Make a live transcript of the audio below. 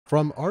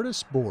From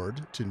artist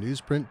board to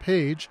newsprint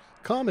page,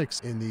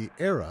 comics in the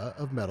era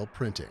of metal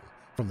printing,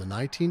 from the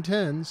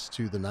 1910s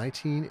to the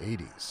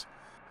 1980s.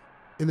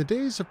 In the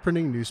days of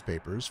printing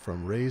newspapers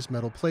from raised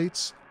metal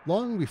plates,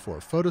 long before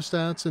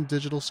photostats and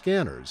digital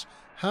scanners,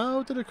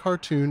 how did a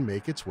cartoon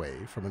make its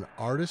way from an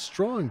artist's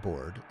drawing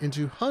board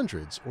into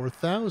hundreds or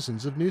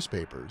thousands of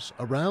newspapers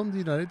around the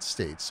United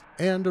States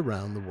and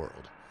around the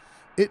world?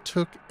 It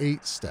took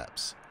 8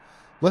 steps.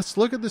 Let's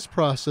look at this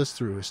process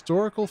through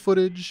historical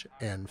footage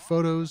and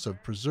photos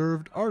of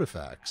preserved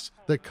artifacts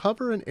that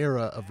cover an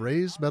era of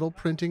raised metal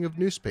printing of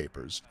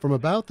newspapers from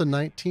about the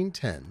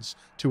 1910s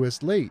to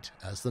as late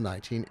as the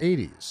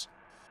 1980s.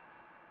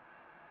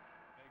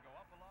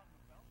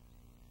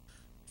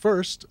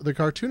 First, the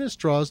cartoonist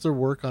draws their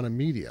work on a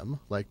medium,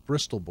 like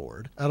Bristol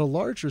board, at a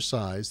larger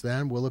size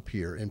than will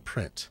appear in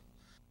print.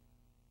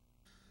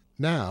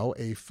 Now,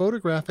 a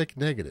photographic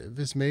negative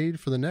is made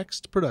for the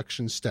next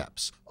production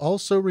steps,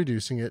 also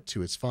reducing it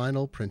to its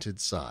final printed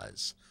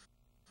size.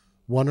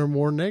 One or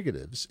more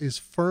negatives is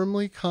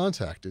firmly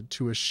contacted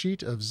to a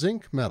sheet of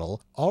zinc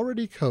metal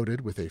already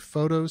coated with a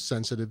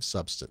photosensitive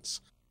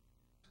substance.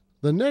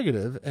 The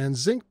negative and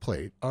zinc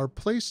plate are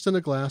placed in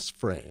a glass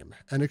frame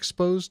and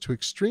exposed to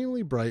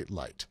extremely bright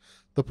light.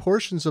 The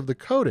portions of the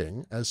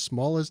coating, as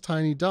small as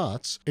tiny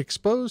dots,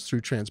 exposed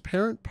through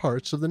transparent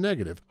parts of the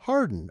negative,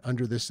 harden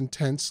under this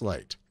intense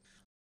light.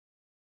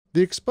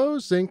 The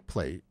exposed zinc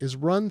plate is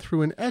run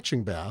through an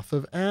etching bath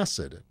of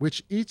acid,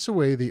 which eats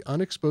away the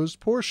unexposed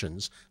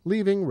portions,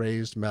 leaving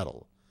raised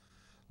metal.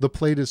 The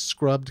plate is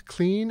scrubbed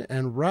clean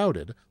and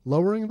routed,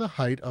 lowering the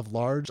height of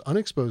large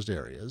unexposed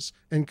areas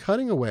and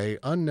cutting away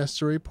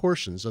unnecessary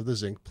portions of the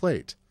zinc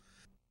plate.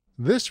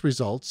 This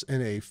results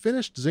in a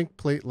finished zinc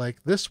plate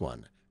like this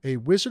one, a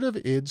Wizard of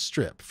Id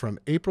strip from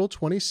April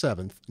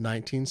 27,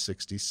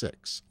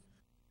 1966.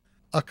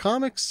 A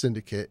comics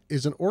syndicate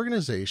is an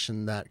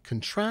organization that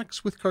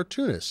contracts with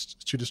cartoonists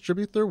to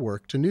distribute their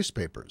work to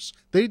newspapers.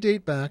 They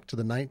date back to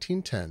the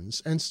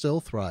 1910s and still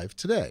thrive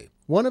today.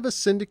 One of a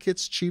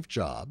syndicate's chief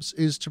jobs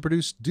is to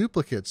produce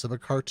duplicates of a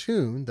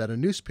cartoon that a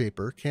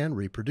newspaper can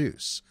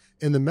reproduce.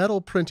 In the metal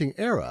printing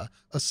era,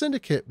 a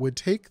syndicate would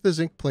take the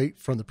zinc plate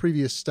from the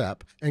previous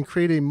step and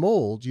create a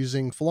mold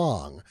using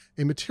flong,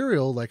 a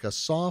material like a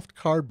soft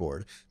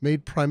cardboard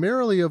made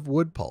primarily of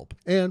wood pulp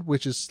and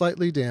which is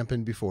slightly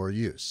dampened before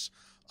use.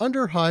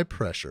 Under high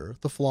pressure,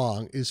 the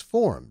flong is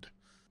formed.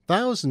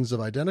 Thousands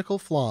of identical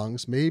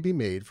flongs may be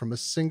made from a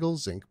single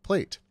zinc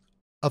plate.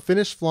 A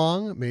finished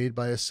flong made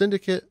by a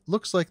syndicate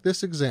looks like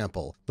this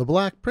example, the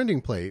black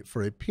printing plate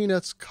for a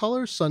Peanuts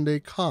Color Sunday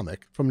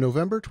comic from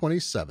November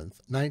 27,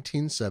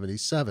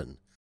 1977.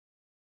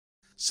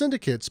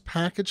 Syndicates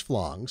package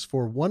flongs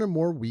for one or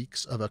more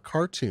weeks of a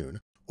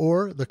cartoon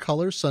or the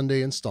Color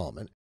Sunday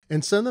installment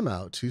and send them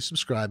out to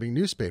subscribing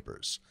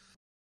newspapers.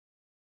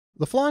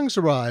 The flongs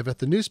arrive at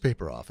the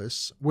newspaper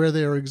office where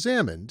they are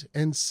examined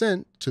and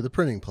sent to the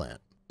printing plant.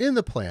 In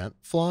the plant,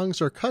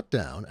 flongs are cut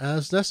down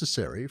as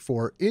necessary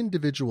for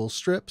individual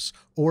strips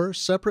or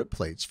separate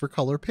plates for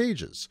color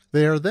pages.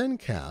 They are then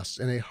cast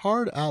in a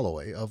hard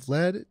alloy of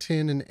lead,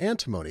 tin, and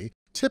antimony,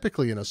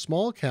 typically in a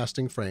small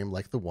casting frame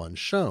like the one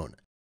shown.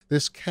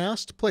 This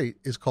cast plate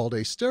is called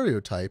a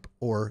stereotype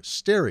or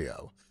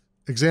stereo.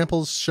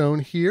 Examples shown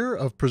here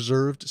of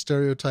preserved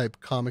stereotype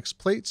comics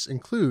plates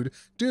include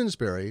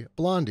Doonesbury,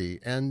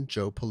 Blondie, and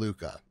Joe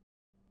Palooka.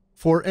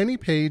 For any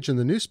page in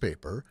the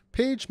newspaper,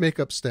 page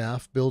makeup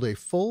staff build a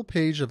full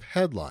page of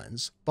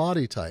headlines,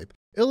 body type,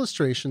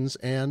 illustrations,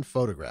 and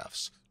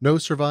photographs. No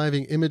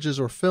surviving images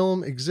or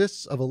film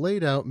exists of a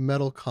laid-out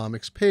metal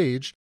comics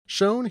page.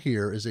 Shown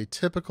here is a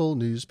typical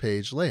news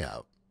page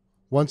layout.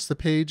 Once the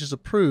page is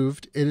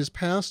approved, it is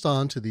passed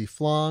on to the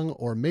flong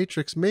or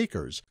matrix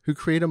makers who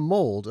create a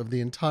mold of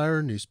the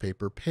entire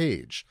newspaper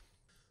page.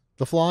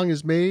 The flong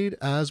is made,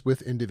 as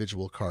with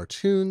individual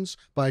cartoons,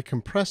 by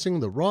compressing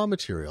the raw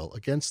material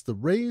against the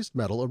raised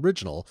metal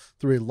original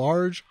through a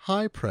large,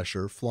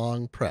 high-pressure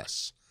flong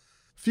press.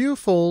 Few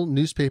full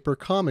newspaper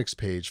comics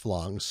page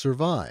flongs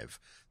survive.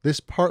 This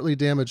partly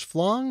damaged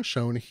flong,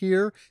 shown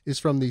here, is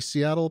from the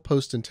Seattle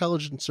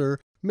Post-Intelligencer,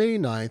 May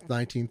 9,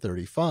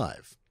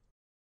 1935.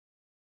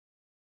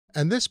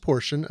 And this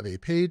portion of a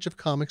page of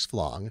comics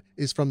flong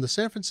is from the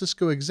San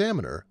Francisco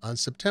Examiner on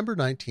September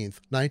 19,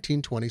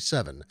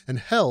 1927, and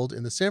held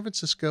in the San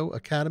Francisco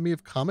Academy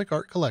of Comic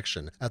Art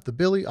collection at the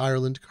Billy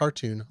Ireland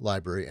Cartoon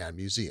Library and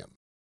Museum.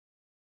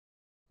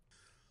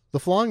 The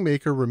flong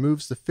maker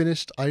removes the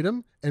finished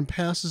item and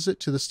passes it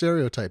to the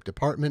stereotype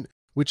department,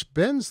 which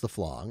bends the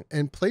flong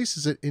and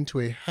places it into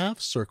a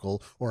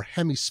half-circle or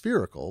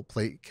hemispherical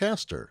plate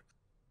caster.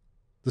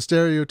 The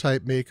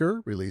stereotype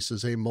maker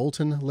releases a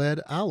molten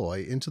lead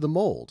alloy into the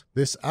mold.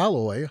 This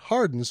alloy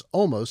hardens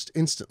almost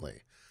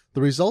instantly. The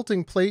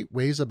resulting plate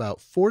weighs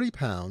about 40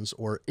 pounds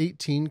or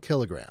 18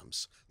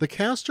 kilograms. The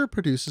caster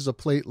produces a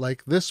plate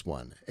like this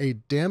one, a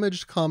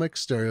damaged comic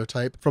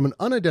stereotype from an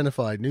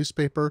unidentified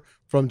newspaper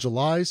from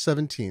July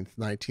 17,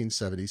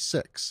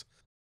 1976.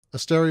 A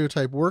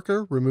stereotype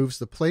worker removes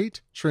the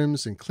plate,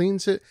 trims and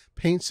cleans it,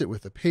 paints it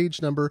with a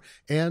page number,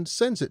 and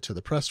sends it to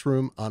the press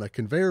room on a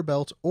conveyor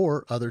belt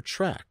or other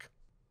track.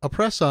 A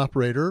press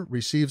operator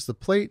receives the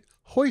plate,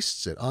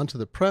 hoists it onto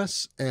the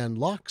press, and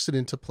locks it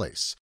into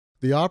place.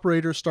 The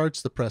operator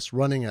starts the press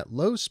running at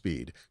low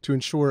speed to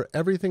ensure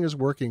everything is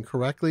working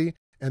correctly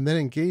and then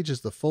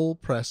engages the full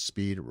press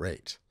speed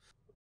rate.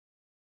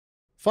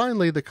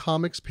 Finally, the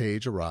comics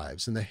page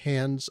arrives in the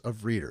hands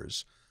of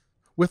readers.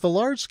 With the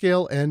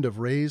large-scale end of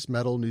raised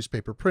metal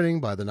newspaper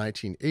printing by the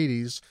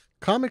 1980s,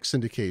 comic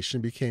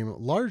syndication became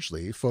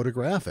largely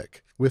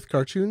photographic, with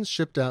cartoons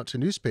shipped out to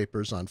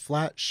newspapers on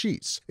flat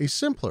sheets, a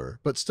simpler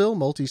but still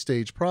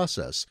multi-stage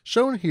process.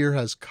 Shown here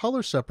has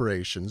color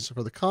separations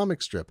for the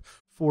comic strip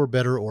For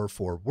Better or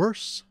For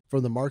Worse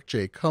from the Mark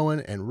J. Cohen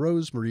and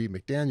Rose Marie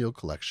McDaniel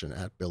collection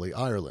at Billy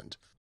Ireland.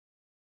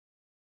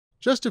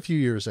 Just a few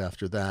years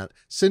after that,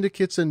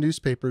 syndicates and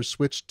newspapers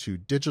switched to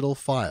digital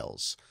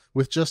files,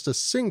 with just a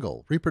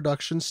single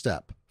reproduction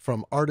step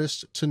from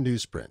artist to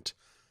newsprint.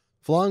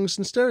 Flongs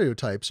and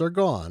stereotypes are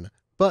gone,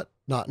 but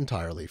not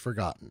entirely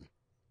forgotten.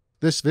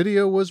 This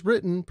video was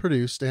written,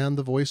 produced, and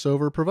the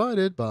voiceover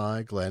provided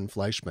by Glenn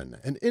Fleischman,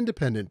 an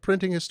independent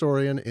printing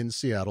historian in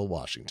Seattle,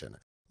 Washington.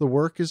 The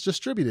work is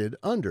distributed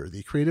under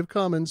the Creative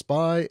Commons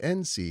by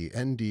NC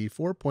ND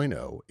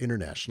 4.0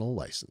 International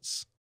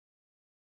License.